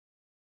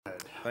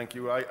Thank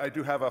you. I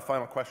do have a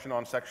final question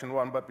on Section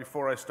 1, but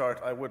before I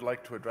start, I would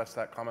like to address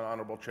that comment,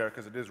 Honourable Chair,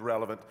 because it is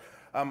relevant.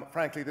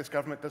 Frankly, this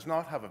government does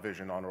not have a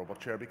vision, Honourable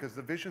Chair, because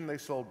the vision they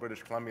sold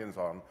British Columbians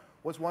on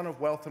was one of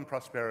wealth and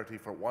prosperity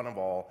for one of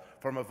all,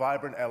 from a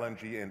vibrant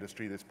LNG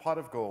industry, this pot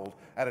of gold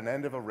at the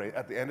end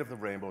of the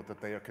rainbow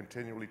that they are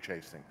continually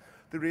chasing.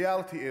 The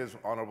reality is,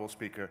 Honourable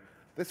Speaker,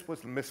 this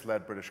was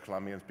misled British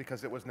Columbians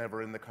because it was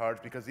never in the cards,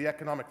 because the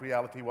economic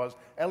reality was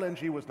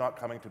LNG was not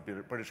coming to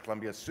British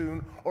Columbia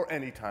soon or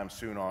anytime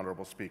soon,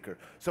 Honourable Speaker.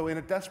 So in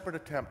a desperate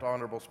attempt,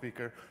 Honourable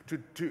Speaker,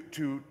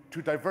 to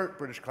divert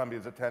British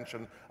Columbia's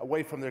attention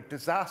away from their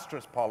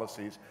disastrous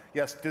policies,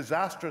 yes,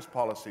 disastrous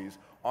policies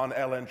on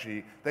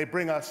LNG, they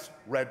bring us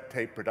Red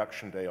Tape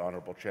Production Day,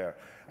 Honourable Chair.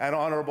 And,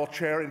 Honourable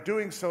Chair, in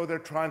doing so, they're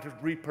trying to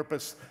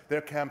repurpose their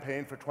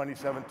campaign for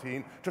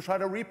 2017 to try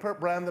to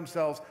rebrand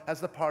themselves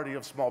as the party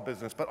of small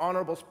business. But,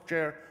 Honourable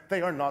Chair,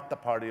 they are not the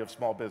party of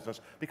small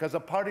business, because a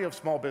party of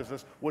small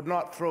business would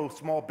not throw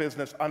small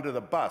business under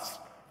the bus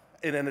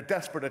in a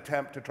desperate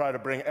attempt to try to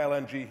bring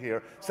LNG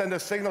here, send a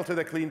signal to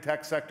the clean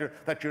tech sector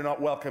that you're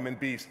not welcome in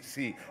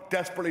BC,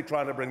 desperately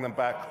trying to bring them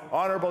back.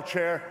 Honourable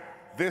Chair,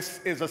 this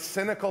is a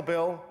cynical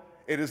bill.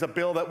 It is a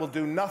bill that will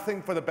do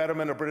nothing for the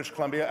betterment of British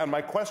Columbia. And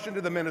my question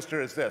to the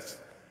minister is this.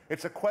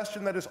 It's a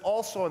question that is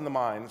also in the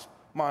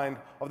mind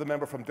of the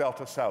member from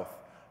Delta South.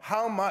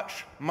 How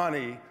much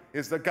money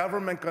is the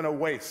government going to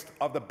waste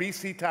of the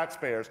BC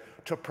taxpayers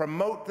to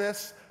promote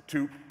this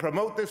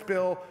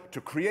bill,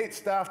 to create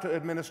staff to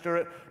administer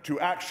it, to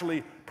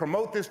actually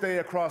promote this day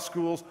across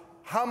schools?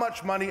 How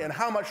much money and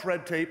how much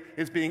red tape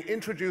is being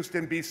introduced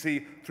in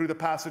BC through the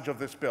passage of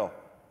this bill?